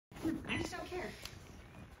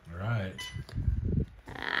right.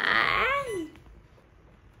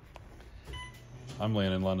 I'm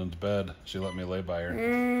laying in London's bed. She let me lay by her.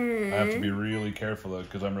 I have to be really careful though,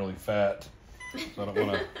 because I'm really fat. So I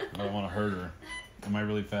don't want to hurt her. Am I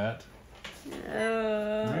really fat?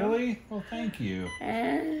 Really? Well, thank you.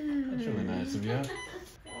 That's really nice of you.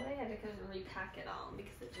 Well, they had to kind of repack it all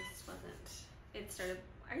because it just wasn't. It started.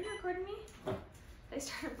 Are you recording me? Huh. It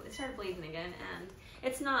started bleeding again, and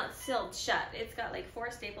it's not sealed shut. It's got like 4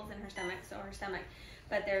 staples in her stomach,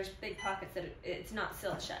 but there's big pockets that it's not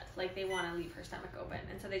sealed shut. Like they want to leave her stomach open,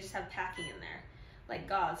 and so they just have packing in there, like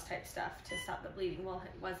gauze type stuff to stop the bleeding. Well,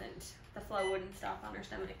 it wasn't. The flow wouldn't stop on her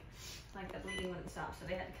stomach, like the bleeding wouldn't stop. So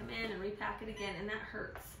they had to come in and repack it again, and that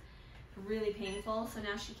hurts. Really painful. So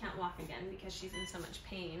now she can't walk again because she's in so much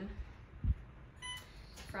pain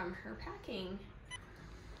from her packing.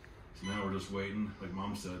 So now we're just waiting, like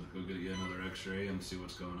Mom said, go get you another x-ray and see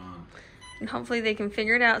what's going on. And hopefully they can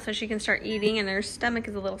figure it out so she can start eating, and her stomach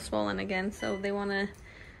is a little swollen again, so they want to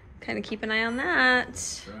kind of keep an eye on that.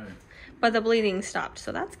 That's right. But the bleeding stopped,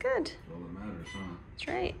 so that's good. All that matters, huh? That's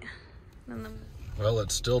right. Well,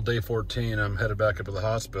 it's still day 14. I'm headed back up to the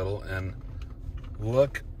hospital, and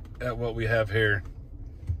look at what we have here.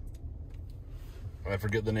 I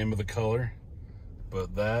forget the name of the color,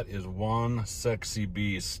 but that is one sexy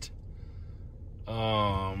beast.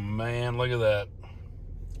 Oh man, look at that.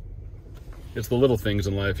 It's the little things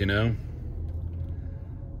in life, you know?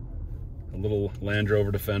 A little Land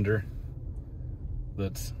Rover Defender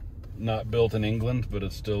that's not built in England, but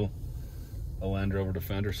it's still a Land Rover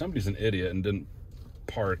Defender. Somebody's an idiot and didn't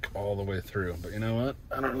park all the way through, but you know what?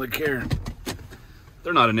 I don't really care.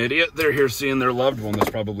 They're not an idiot. They're here seeing their loved one that's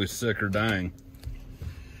probably sick or dying.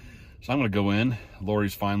 So I'm gonna go in.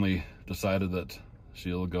 Lori's finally decided that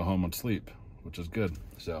she'll go home and sleep, which is good.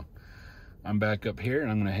 So I'm back up here,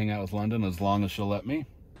 and I'm gonna hang out with London as long as she'll let me.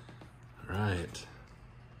 All right.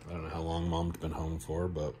 I don't know how long Mom's been home for,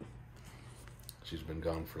 but she's been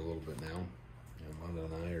gone for a little bit now. And London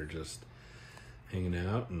and I are just hanging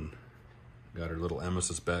out, and got her little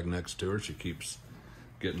emesis bag next to her. She keeps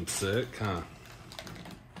getting sick, huh?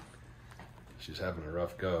 She's having a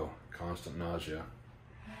rough go. Constant nausea.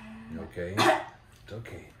 You okay? It's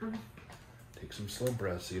okay. Take some slow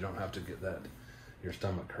breaths so you don't have to get your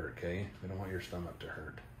stomach hurt, okay? We don't want your stomach to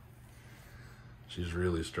hurt. She's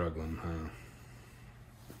really struggling, huh?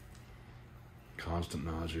 Constant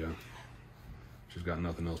nausea. She's got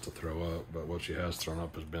nothing else to throw up, but what she has thrown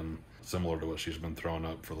up has been similar to what she's been throwing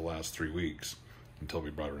up for the last 3 weeks until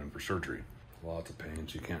we brought her in for surgery. Lots of pain.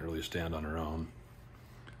 She can't really stand on her own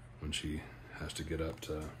when she has to get up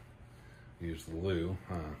to use the loo,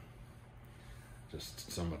 huh?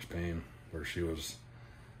 Just so much pain, where she was,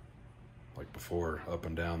 like before, up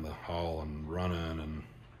and down the hall and running and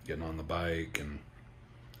getting on the bike, and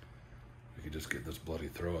we could just get this bloody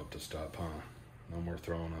throw up to stop, huh? No more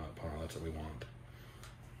throwing up, huh? That's what we want.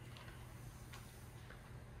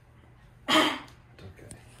 It's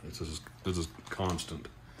okay. This is constant.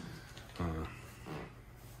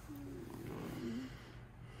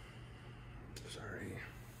 Sorry.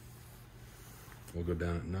 We'll go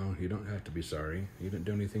down. No, you don't have to be sorry. You didn't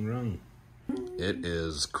do anything wrong. It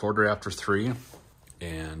is 3:15,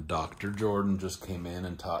 and Dr. Jordan just came in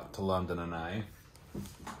and talked to London and I,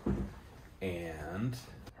 and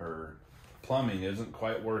her plumbing isn't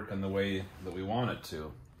quite working the way that we want it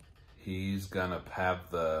to. He's gonna have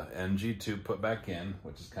the NG tube put back in,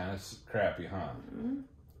 which is kind of crappy, huh? Mm-hmm.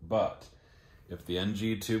 But if the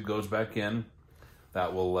NG tube goes back in,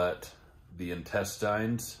 that will let the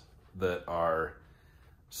intestines that are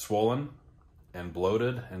swollen and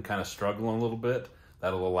bloated and kind of struggling a little bit,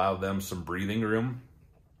 that'll allow them some breathing room,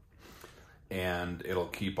 and it'll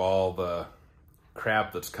keep all the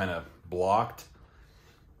crap that's kind of blocked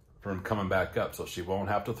from coming back up, so she won't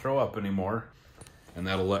have to throw up anymore, and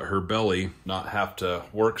that'll let her belly not have to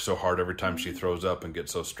work so hard every time she throws up and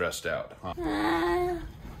gets so stressed out. Huh?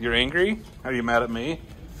 You're angry? Are you mad at me?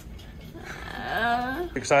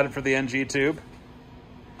 Excited for the NG tube?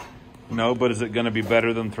 No, but is it going to be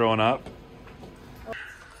better than throwing up?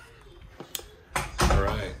 All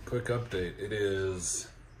right, quick update. It is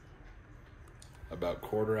about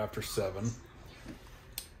 7:15,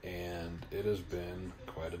 and it has been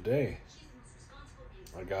quite a day.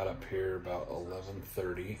 I got up here about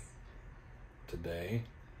 11:30 today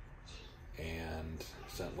and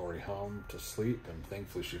sent Lori home to sleep, and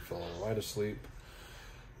thankfully she fell right asleep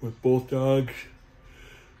with both dogs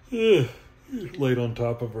laid on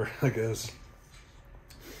top of her, I guess.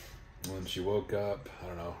 When she woke up, I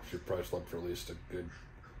don't know, she probably slept for at least a good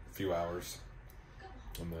few hours,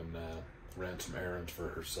 and then ran some errands for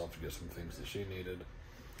herself to get some things that she needed.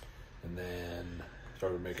 And then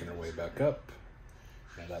started making her way back up.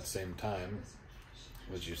 At that same time,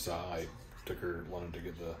 as you saw, I took her, London, to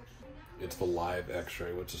get it's the live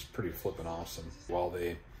x-ray, which is pretty flippin' awesome. While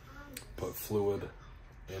they put fluid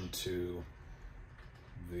into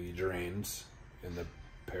the drains in the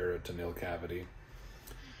peritoneal cavity,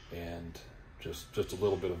 and just a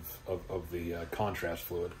little bit of the contrast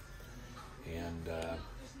fluid. And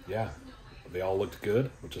yeah, they all looked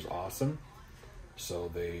good, which is awesome.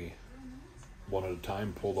 So they, one at a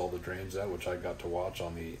time, pulled all the drains out, which I got to watch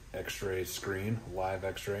on the x-ray screen, live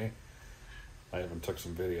x-ray. I even took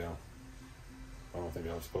some video. I don't think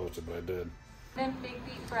I was supposed to, but I did. Then big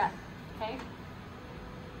deep breath, okay?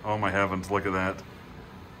 Oh my heavens, look at that.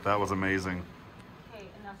 That was amazing. Okay,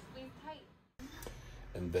 and now squeeze tight.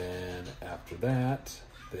 And then after that,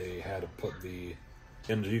 they had to put the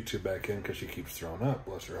NG tube back in because she keeps throwing up,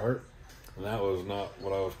 bless her heart. And that was not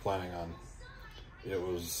what I was planning on. It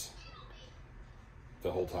was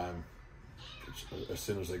the whole time. As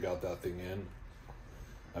soon as they got that thing in,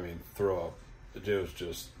 I mean, throw up. It was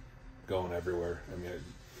just going everywhere. I mean,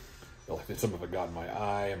 some of it got in my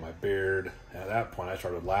eye and my beard. And at that point, I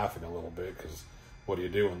started laughing a little bit because what do you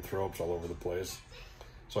do when throw up's all over the place?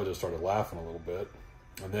 So I just started laughing a little bit.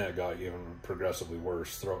 And then it got even progressively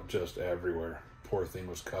worse. Throw up just everywhere. Poor thing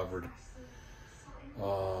was covered.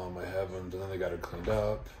 Oh my heavens. And then they got her cleaned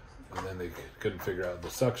up. And then they couldn't figure out the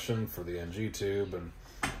suction for the NG tube. And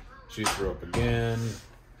she threw up again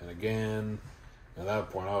and again. At that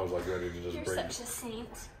point, I was like ready to just break. You're such a saint.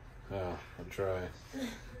 Yeah, I try.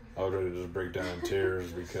 I was ready to just break down in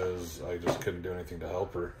tears because I just couldn't do anything to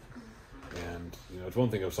help her. And, you know, it's one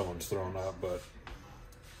thing if someone's thrown up, but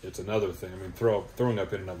it's another thing. I mean, throwing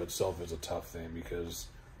up in and of itself is a tough thing because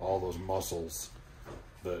all those muscles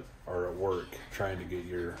that are at work trying to get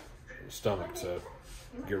your stomach to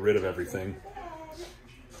get rid of everything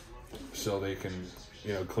so they can,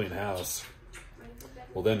 you know, clean house.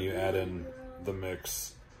 Well, then you add in the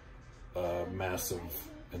mix, massive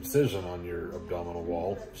incision on your abdominal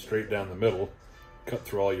wall, straight down the middle, cut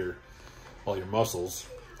through all your muscles.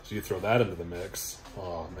 So you throw that into the mix.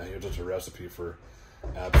 Oh man, you're just a recipe for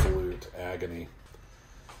absolute agony.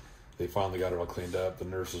 They finally got her all cleaned up. The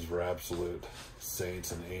nurses were absolute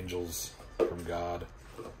saints and angels from God.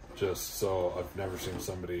 Just so, I've never seen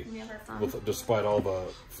somebody, despite all the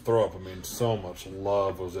throw up, I mean, so much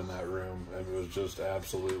love was in that room, and it was just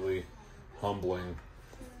absolutely humbling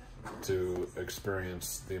to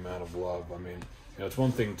experience the amount of love. I mean, you know, it's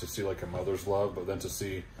one thing to see like a mother's love, but then to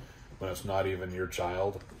see when it's not even your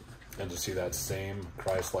child, and to see that same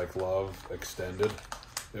Christ-like love extended,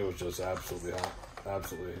 it was just absolutely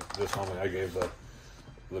just humbling. I gave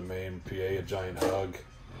the main PA a giant hug.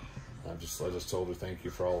 I just told her thank you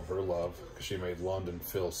for all of her love, because she made London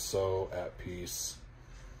feel so at peace.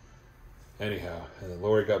 Anyhow, and then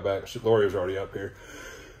Lori got back. Lori was already up here.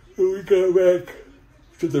 We got back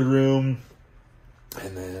to the room,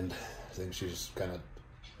 and then I think she's kind of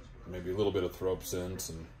maybe a little bit of throw up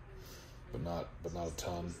since, but not a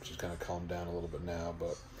ton. She's kind of calmed down a little bit now,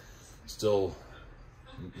 but still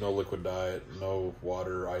no liquid diet, no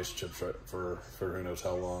water, ice chips for who knows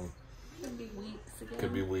how long. Could be weeks again.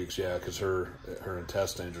 Could be weeks, yeah, because her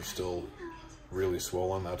intestines are still really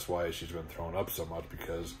swollen. That's why she's been throwing up so much,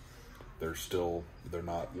 because they're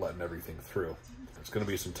not letting everything through. It's going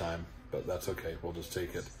to be some time, but that's okay. We'll just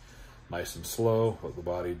take it nice and slow, let the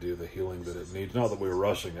body do the healing that it needs. Not that we were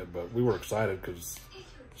rushing it, but we were excited because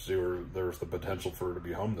there was the potential for her to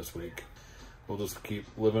be home this week. We'll just keep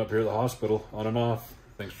living up here at the hospital, on and off.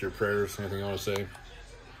 Thanks for your prayers. Anything you want to say?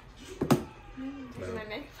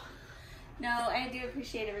 No, I do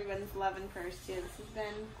appreciate everyone's love and prayers too. This has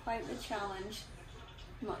been quite the challenge.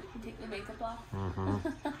 Come on, you can take the makeup off.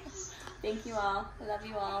 Mm-hmm. Thank you all. I love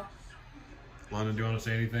you all. London, do you want to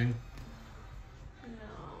say anything?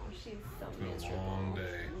 No, she's so It's been miserable. a long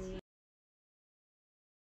day.